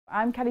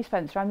I'm Kelly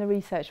Spencer, I'm the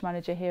research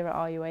manager here at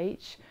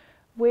RUH.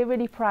 We're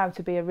really proud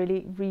to be a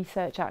really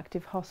research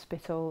active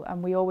hospital,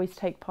 and we always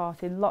take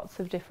part in lots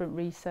of different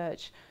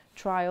research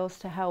trials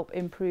to help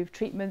improve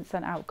treatments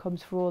and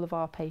outcomes for all of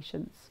our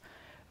patients.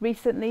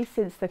 Recently,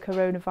 since the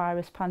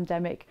coronavirus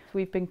pandemic,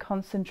 we've been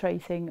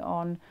concentrating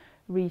on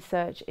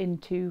research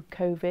into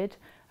COVID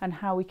and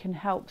how we can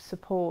help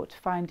support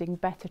finding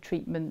better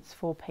treatments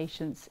for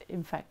patients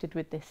infected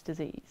with this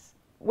disease.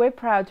 We're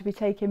proud to be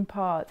taking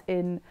part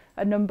in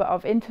a number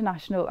of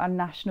international and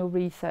national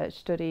research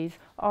studies.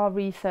 Our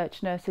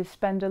research nurses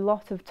spend a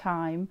lot of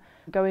time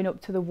going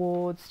up to the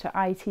wards, to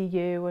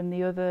ITU and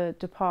the other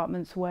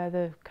departments where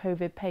the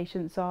COVID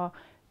patients are,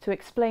 to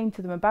explain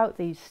to them about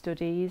these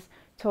studies,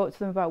 talk to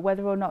them about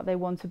whether or not they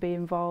want to be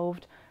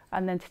involved,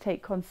 and then to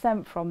take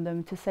consent from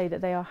them to say that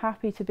they are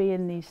happy to be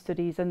in these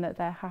studies and that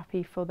they're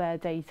happy for their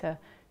data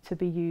to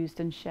be used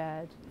and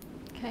shared.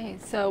 Okay,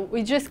 so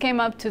we just came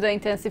up to the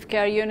intensive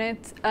care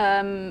unit.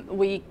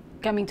 We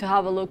coming to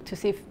have a look to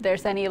see if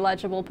there's any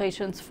eligible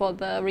patients for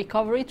the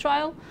recovery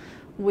trial.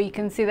 We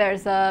can see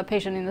there's a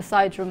patient in the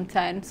side room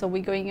 10, so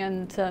we're going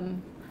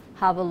and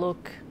have a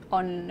look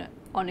on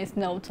his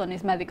notes, on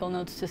his medical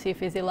notes, to see if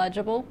he's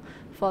eligible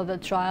for the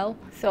trial.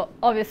 So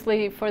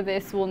obviously for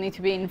this we'll need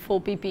to be in full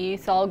PPE,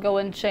 so I'll go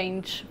and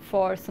change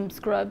for some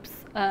scrubs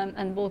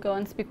and we'll go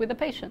and speak with the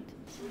patient.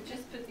 We're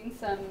just putting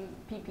some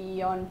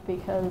PPE on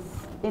because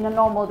in a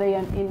normal day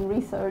and in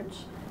research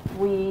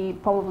we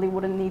probably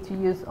wouldn't need to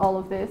use all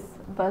of this,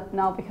 but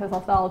now because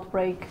of the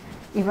outbreak,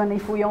 even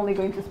if we're only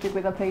going to speak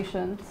with a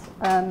patient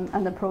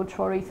and approach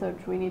for research,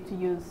 we need to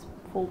use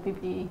full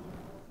PPE.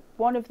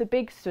 One of the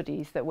big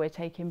studies that we're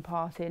taking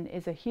part in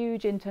is a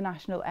huge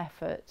international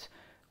effort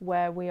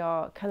where we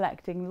are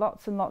collecting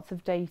lots and lots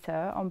of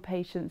data on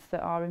patients that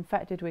are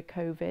infected with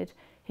COVID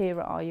here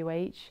at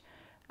RUH.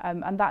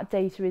 And that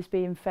data is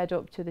being fed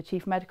up to the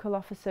Chief Medical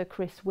Officer,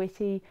 Chris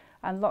Whitty,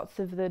 and lots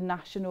of the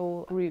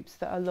national groups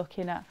that are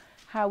looking at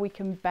how we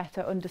can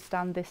better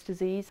understand this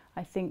disease.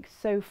 I think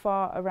so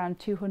far around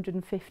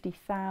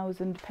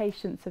 250,000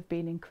 patients have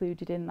been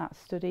included in that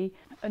study.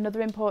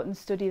 Another important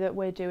study that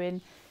we're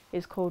doing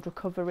is called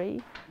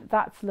Recovery.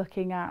 That's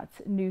looking at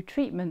new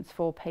treatments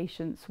for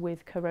patients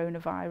with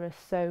coronavirus,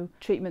 so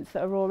treatments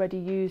that are already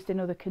used in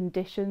other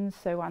conditions,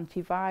 so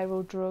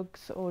antiviral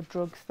drugs or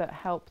drugs that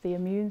help the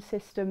immune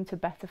system to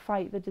better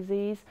fight the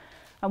disease,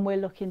 and we're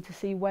looking to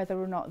see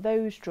whether or not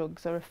those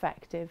drugs are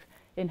effective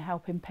in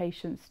helping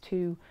patients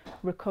to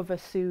recover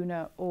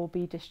sooner or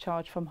be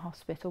discharged from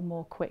hospital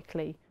more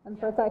quickly. I'm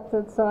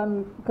protected, so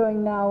I'm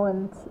going now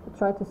and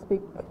try to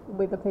speak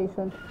with the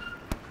patient.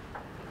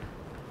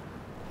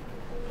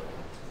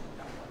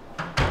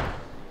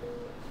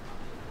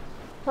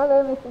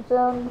 Hello, Mr.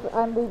 Jones.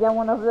 I'm Lydia,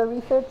 one of the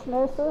research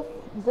nurses.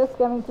 Just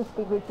coming to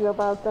speak with you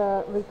about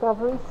the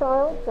recovery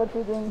trial that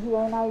we're doing here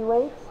in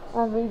RUH,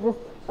 and we just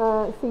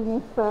seeing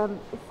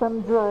if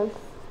some drugs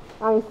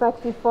are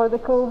effective for the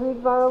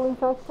COVID viral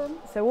infection.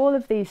 So all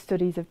of these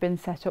studies have been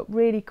set up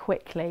really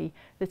quickly.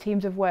 The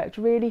teams have worked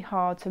really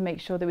hard to make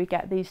sure that we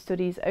get these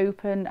studies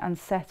open and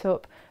set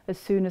up as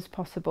soon as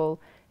possible.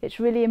 It's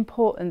really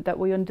important that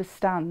we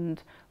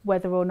understand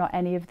whether or not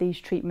any of these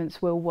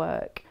treatments will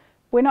work.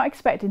 We're not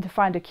expecting to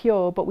find a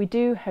cure, but we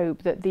do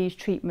hope that these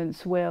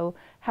treatments will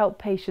help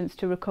patients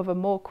to recover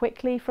more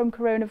quickly from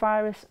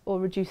coronavirus or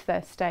reduce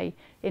their stay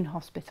in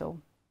hospital.